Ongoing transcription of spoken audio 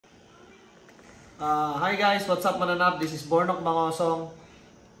Hi guys, what's up mananap? This is Bornok Mangosong.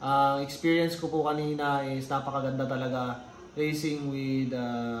 Experience ko po kanina is napakaganda talaga. Racing with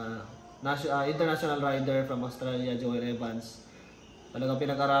international rider from Australia, Joel Evans. Talagang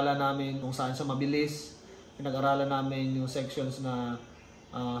pinag-aralan namin kung saan siya mabilis. Pinag-aralan namin yung sections na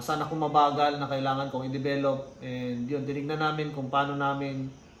saan ako mabagal na kailangan kong i-develop. And yun, tinignan namin kung paano namin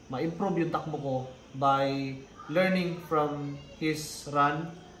ma-improve yung takbo ko by learning from his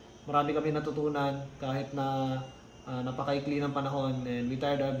run. Marami kami natutunan kahit na napakaikli ng panahon, and we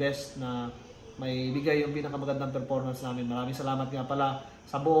tried our best na may bigay yung pinakamagandang performance namin. Maraming salamat nga pala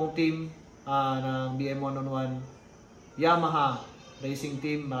sa buong team ng BM1-on-1 Yamaha Racing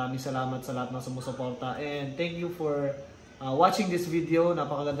Team. Maraming salamat sa lahat ng sumusuporta, and thank you for watching this video.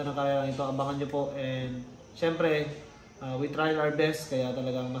 Napakaganda ng karera nito, abangan nyo po. And syempre we tried our best, kaya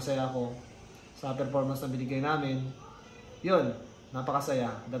talagang masaya ako sa performance na binigay namin. Yun, napakasaya.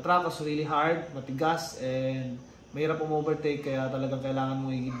 The track was really hard, matigas, and mahirap overtake, kaya talagang kailangan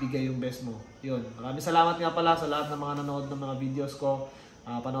mo ibigay yung best mo. Yun, maraming salamat nga pala sa lahat ng mga nanood ng mga videos ko.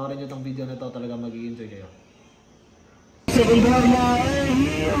 Panoorin nyo itong video na ito, talagang mag-i-enjoy kayo.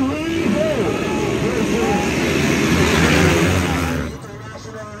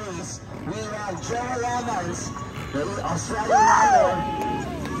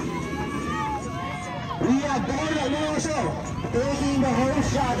 We have Bornok Mangosong taking the whole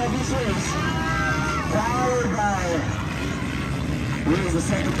shot of this race, followed by, who is the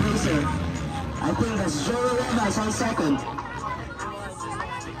second placer? I think that's Joel Evans on second.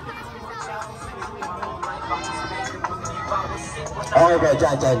 Okay,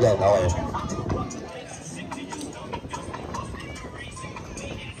 Jan, okay.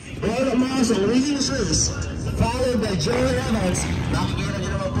 Bornok Mangosong leading this race, followed by Joel Evans. Nakikita nyo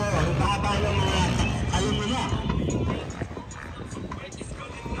naman po ang baba ng mga alam nila.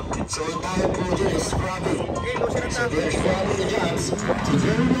 So tayo po dyan is scrubbing. So they're scrubbing the jumps to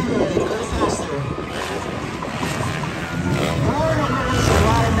go lower and go faster. Bornok Mangosong,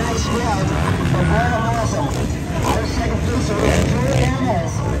 what a nice job for Bornok Mangosong. Our second placer is Joel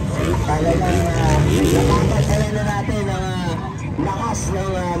Evans. Talagang nakakatalan na natin ang lakas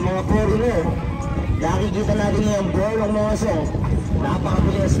ng mga foreigner. Nakikita natin ngayon Bornok Mangosong.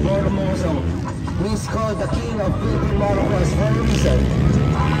 Napakabilis Bornok Mangosong. He's called the king of Philippine motocross for a reason.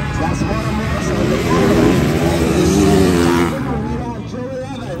 That's Bornok Mangosong. We have Joel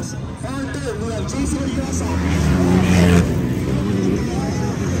Evans. On third, we have Jason Yosa.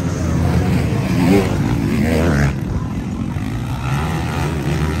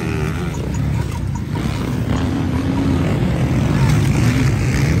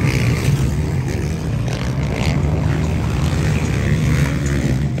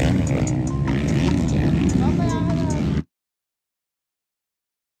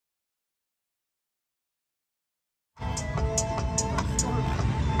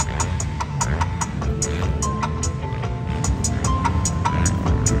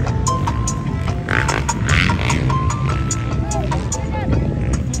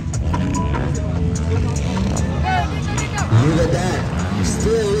 Look at that.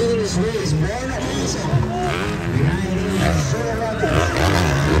 Still leading this race, Bornok Mangosong. Behind him, Joel Evans.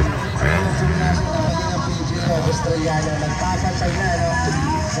 Australiano, nagpapantay na, no?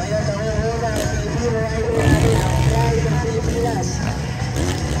 Ngayon, ang una, ang Pilipino rider natin, ang fly ng Pilipinas.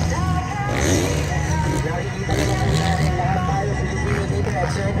 Nakikita naman po natin, lahat tayo Pilipino dito at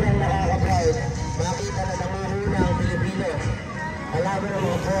sobrang nakaka-proud. Makita na nangunguna ang Pilipino. Alaman ng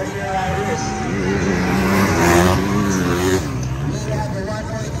mga foreigner riders. We have a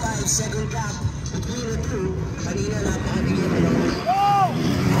 1.5 second gap between the two. Kanina napakabigay na naman.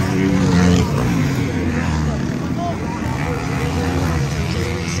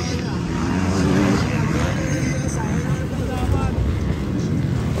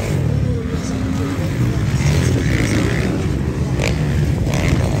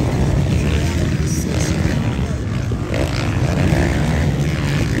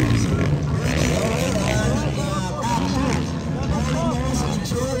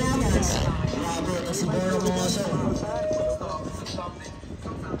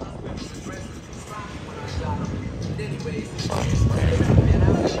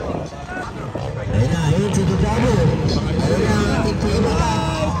 Into the double.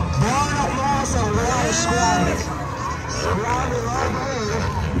 Bornok Mangosong, Royal Squad. Scrubbing all the way.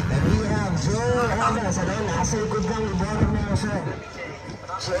 And we have Joel Evans. Nasa likod lang ni Bornok Mangosong.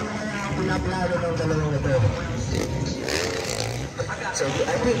 So ano na ang pinaplano ng dalawang ito? So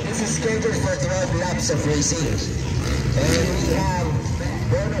I think this is scheduled for 12 laps of racing. And we have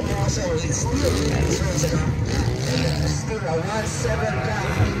Bornok Mangosong. He's still in this race. And still a 1-7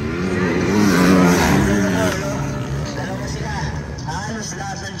 gap.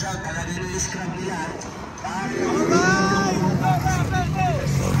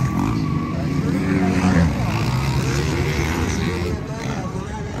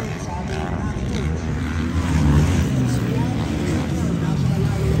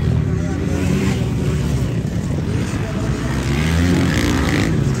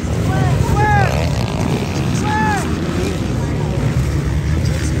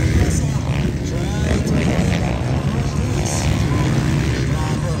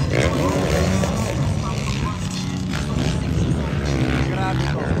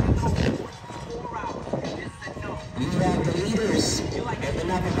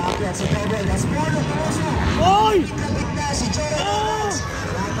 at si Pebble. That's Bornok Mangosong. Oy! Kapit na si Joel Evans.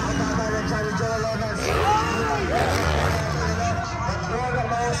 Napakababa lang siya ni Joel Evans. At Bornok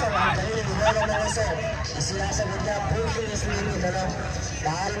Mangosong, ang galing ni Bornok Mangosong. Sinasagot niya, pushing his limit, ano?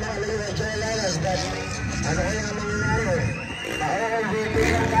 Mahal na kami ni Joel Evans, but ano ko yung mangyayari? Ma-MVP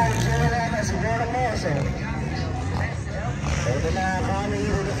lang tayo Joel Evans, si Bornok Mangosong. Ito na coming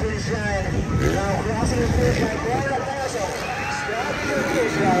into the finish line. Now crossing the finish line, Bornok Mangosong. Stopping the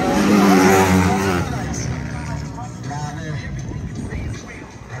finish line. Grabe.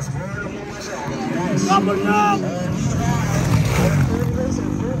 That's Bornok Mangosong. Nice. Double knock!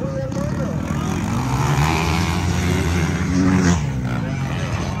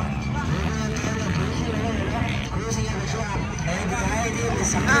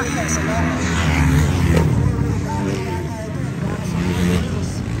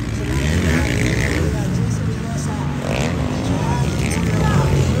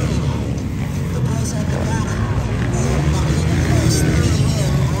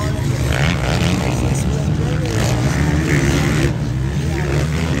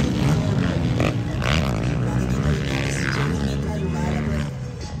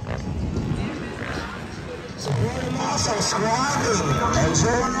 Squabbling and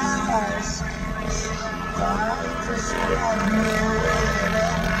Joel Evans trying to squab.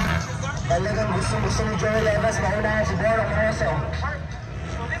 Talagang gusto ni Joel Evans maunahan si Bornok Mangosong.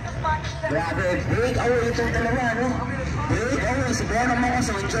 Grabe, breakaway itong dalawa, no? Breakaway si Bornok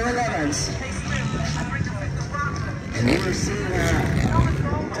Mangosong and Joel Evans. And we're seeing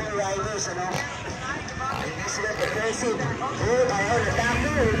two riders, ano? Hindi sila progressive. Ayaw na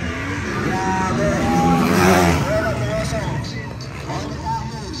tapo. Grabe. Bornok Mangosong. On the top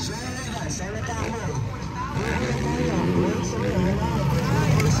move. Joel Evans on the top move.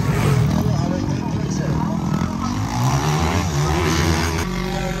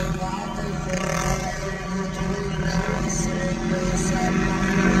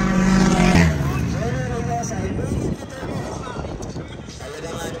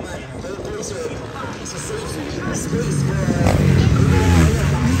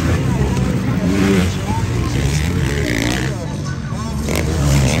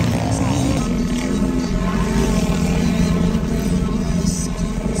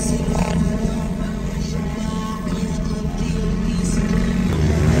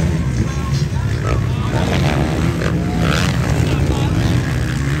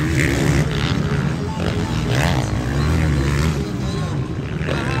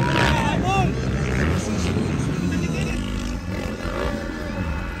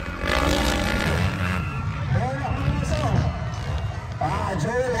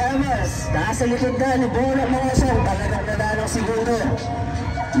 Joel Evans, nasa likod na ni Bornok Mangosong, talagang nanalo siguro.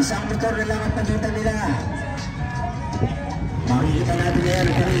 Isang motor na lang ang pagitan nila. Makikita natin ngayon,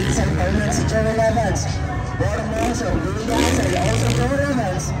 pinilisang paunan si Joel Evans. Bornok Mangosong, binigyan sa also Joel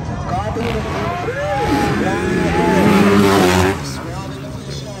Evans. Copy the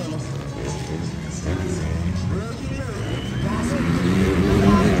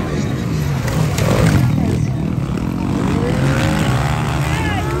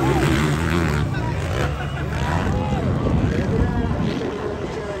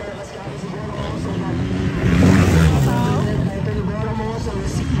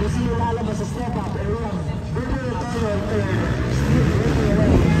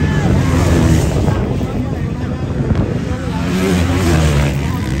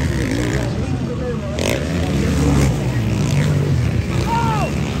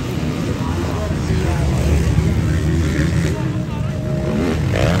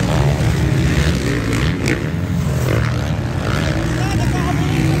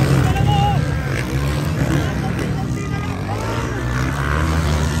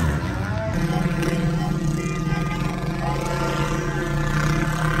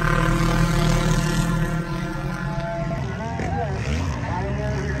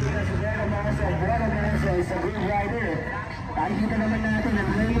Nakikita naman natin ang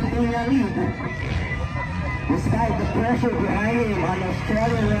niya lead. Despite the pressure behind him on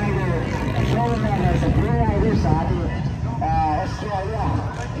Australian rider, Joel Evans, a blue rider sa ating Australia.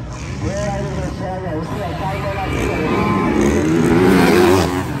 Blue rider sa Australia, still fight on up here.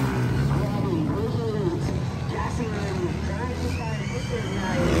 Grabbing, pushing leads, gassing in, trying to find different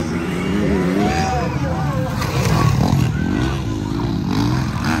riders.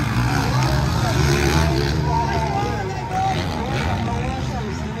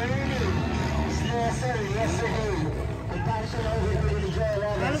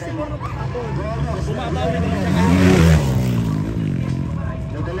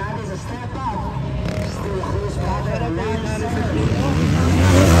 Look at that, is a step up. Still a close battle.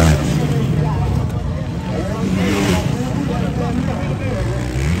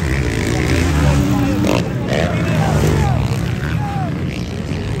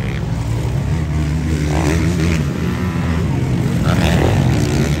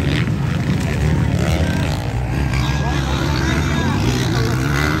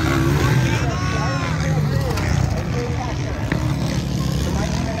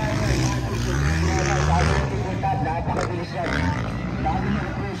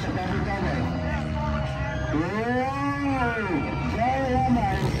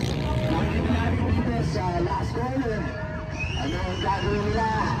 Sa last corner, ano ang gagawin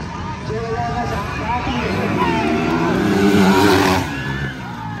nila? Joel sa bati.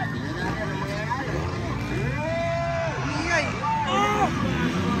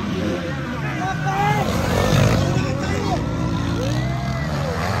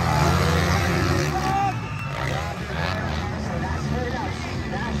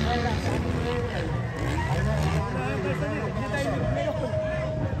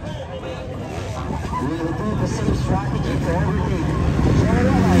 The same strategy for everything.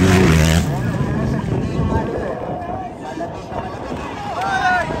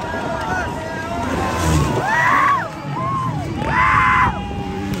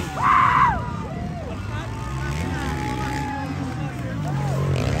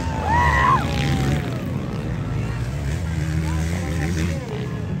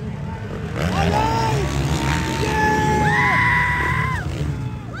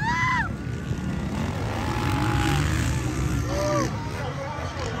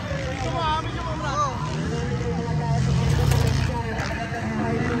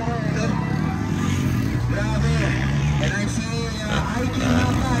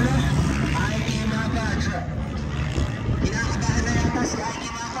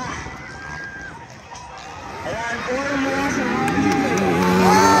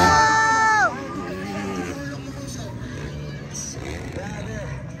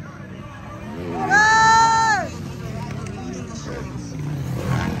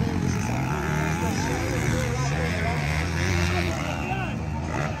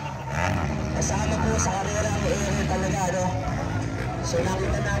 Kasama po sa karera ang area talaga, no? So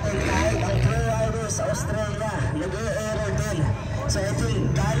nakita natin kahit ang pro riders sa Australia nag-e-error din. So I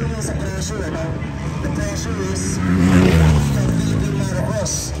think galing sa pressure, no? The pressure is Philippine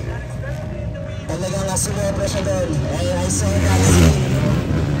Marcos. Talagang sumobra siya doon. I saw that scene.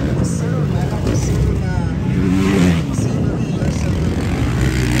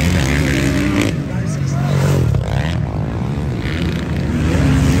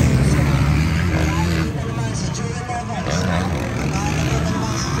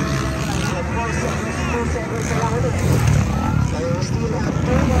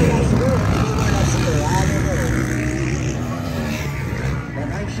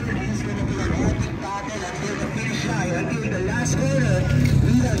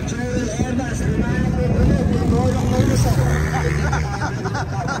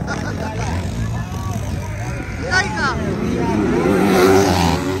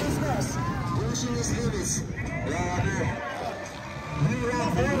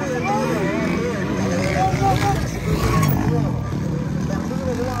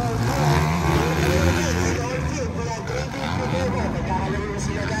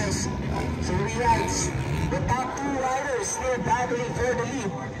 The top two riders still battling for the lead.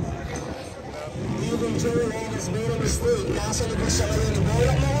 Even Joel has made a mistake. Nasa libas siya ngayon ni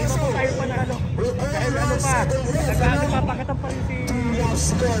Bornok Mangosong. Tayo pa na ano. Dahil ano pa. Nagpapakita pa rin si... 2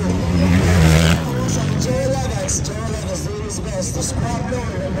 laps to go. Joel Evans doing his best to squat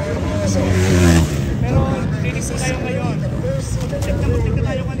lower than Bornok Mangosong. Pero linis po tayo ngayon. Check na muntik na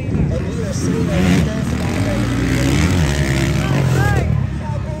tayo kanina. And we are seeing a intense battle.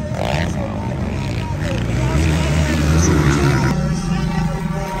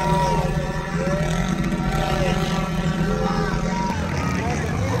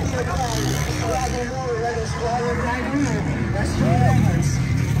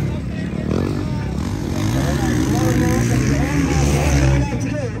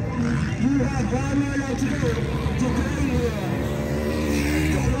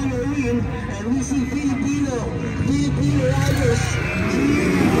 And we see Filipino riders.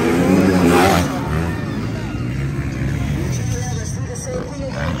 Let's do the same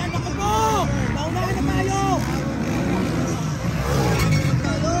thing. Paunahan na tayo!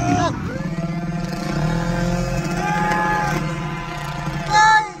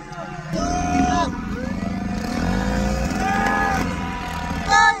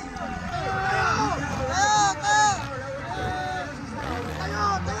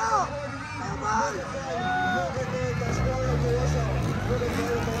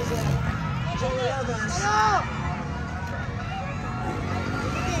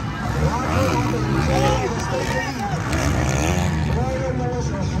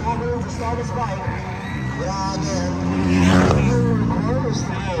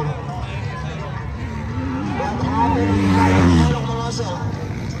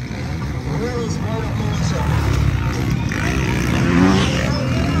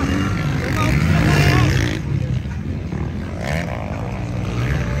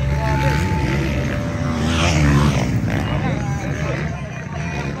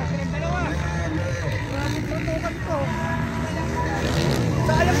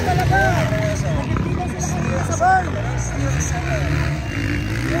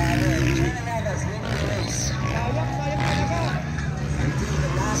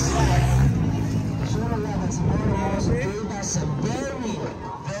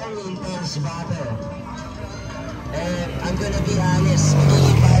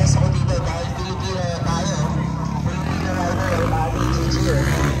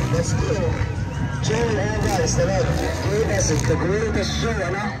 great show,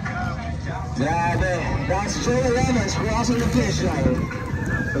 ano? Grabe. That's Joel Evans crossing the finish line.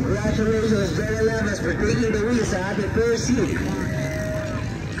 Congratulations, Joel Evans, for taking the wheel sa ating pursuit.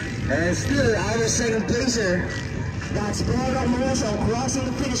 And still, our second placer, that's Bornok Mangosong crossing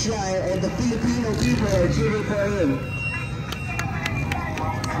the finish line, and the Filipino people are cheering for him.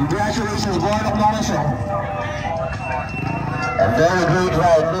 Congratulations, Bornok Mangosong. A very great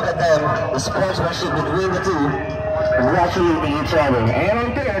ride. Look at them, the sportsmanship between the two, congratulating each other. And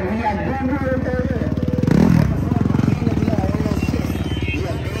on third, we have Bornok Mangosong.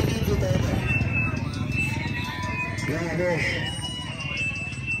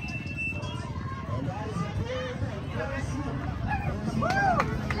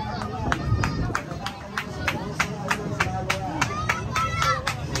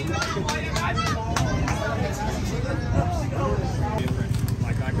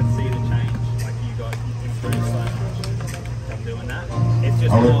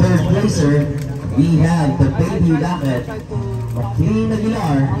 Our third placer, we have the baby rocket, McLean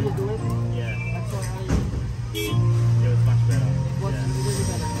Aguilar. Yeah. It was much better. Yeah, it was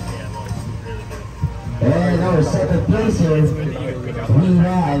really good. And our second placer, we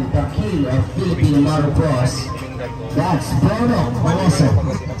have the king of Philippine motocross. That's Bornok Mangosong.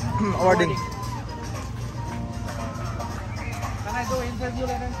 Awarding. Can I do interview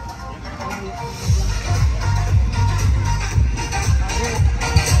later?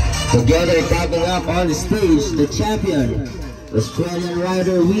 Together, tapping up on the stage, the champion, Australian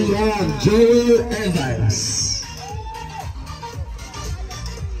rider, we have Joel Evans.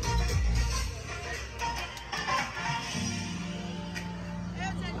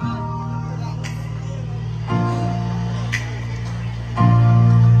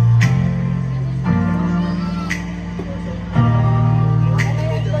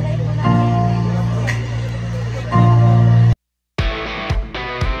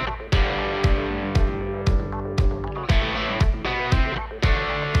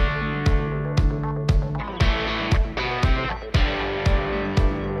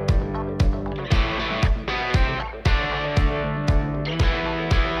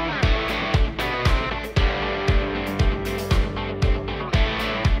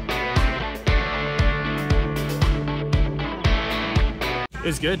 It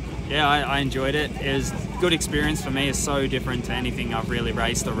was good. Yeah, I enjoyed it. It was a good experience for me. It's so different to anything I've really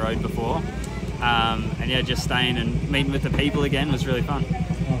raced or rode before. And yeah, just staying and meeting with the people again was really fun.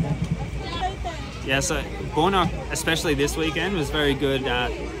 Yeah, so Bornok, especially this weekend, was very good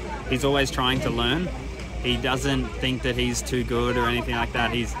at, he's always trying to learn. He doesn't think that he's too good or anything like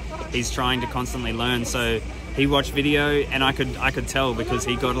that. He's trying to constantly learn. So he watched video and I could tell because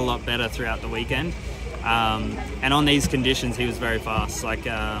he got a lot better throughout the weekend. And on these conditions he was very fast. Like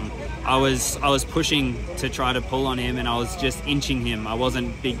I was pushing to try to pull on him and I was just inching him. I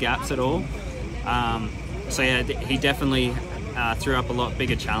wasn't big gaps at all. So yeah, he definitely threw up a lot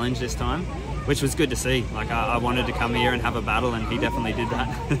bigger challenge this time, which was good to see. Like I wanted to come here and have a battle and he definitely did that.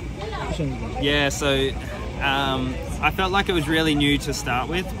 Yeah, so I felt like it was really new to start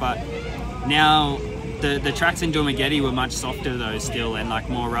with, but now the tracks in Dormageddon were much softer though still and like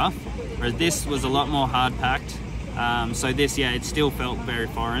more rough. Whereas this was a lot more hard packed. So this, yeah, it still felt very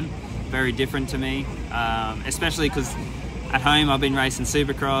foreign, very different to me, especially because at home I've been racing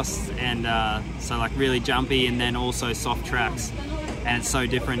Supercross and so like really jumpy and then also soft tracks. And it's so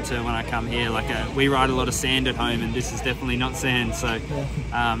different to when I come here. Like we ride a lot of sand at home and this is definitely not sand. So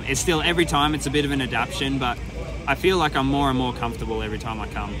it's still, every time it's a bit of an adaptation, but I feel like I'm more and more comfortable every time I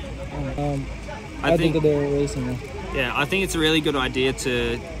come. I think they're racing. Yeah, I think it's a really good idea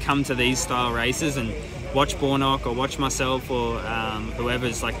to come to these style races and watch Bornok or watch myself or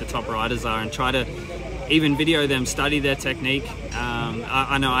whoever's like the top riders are and try to even video them, study their technique.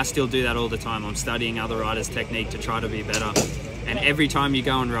 I know I still do that all the time. I'm studying other riders' technique to try to be better. And every time you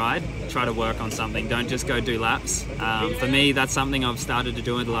go and ride, try to work on something. Don't just go do laps. For me, that's something I've started to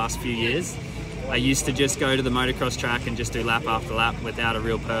do in the last few years. I used to just go to the motocross track and just do lap after lap without a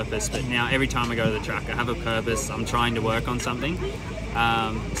real purpose, but now every time I go to the track I have a purpose. I'm trying to work on something.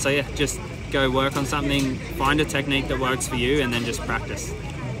 So yeah, just go work on something, find a technique that works for you and then just practice.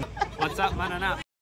 What's up, man?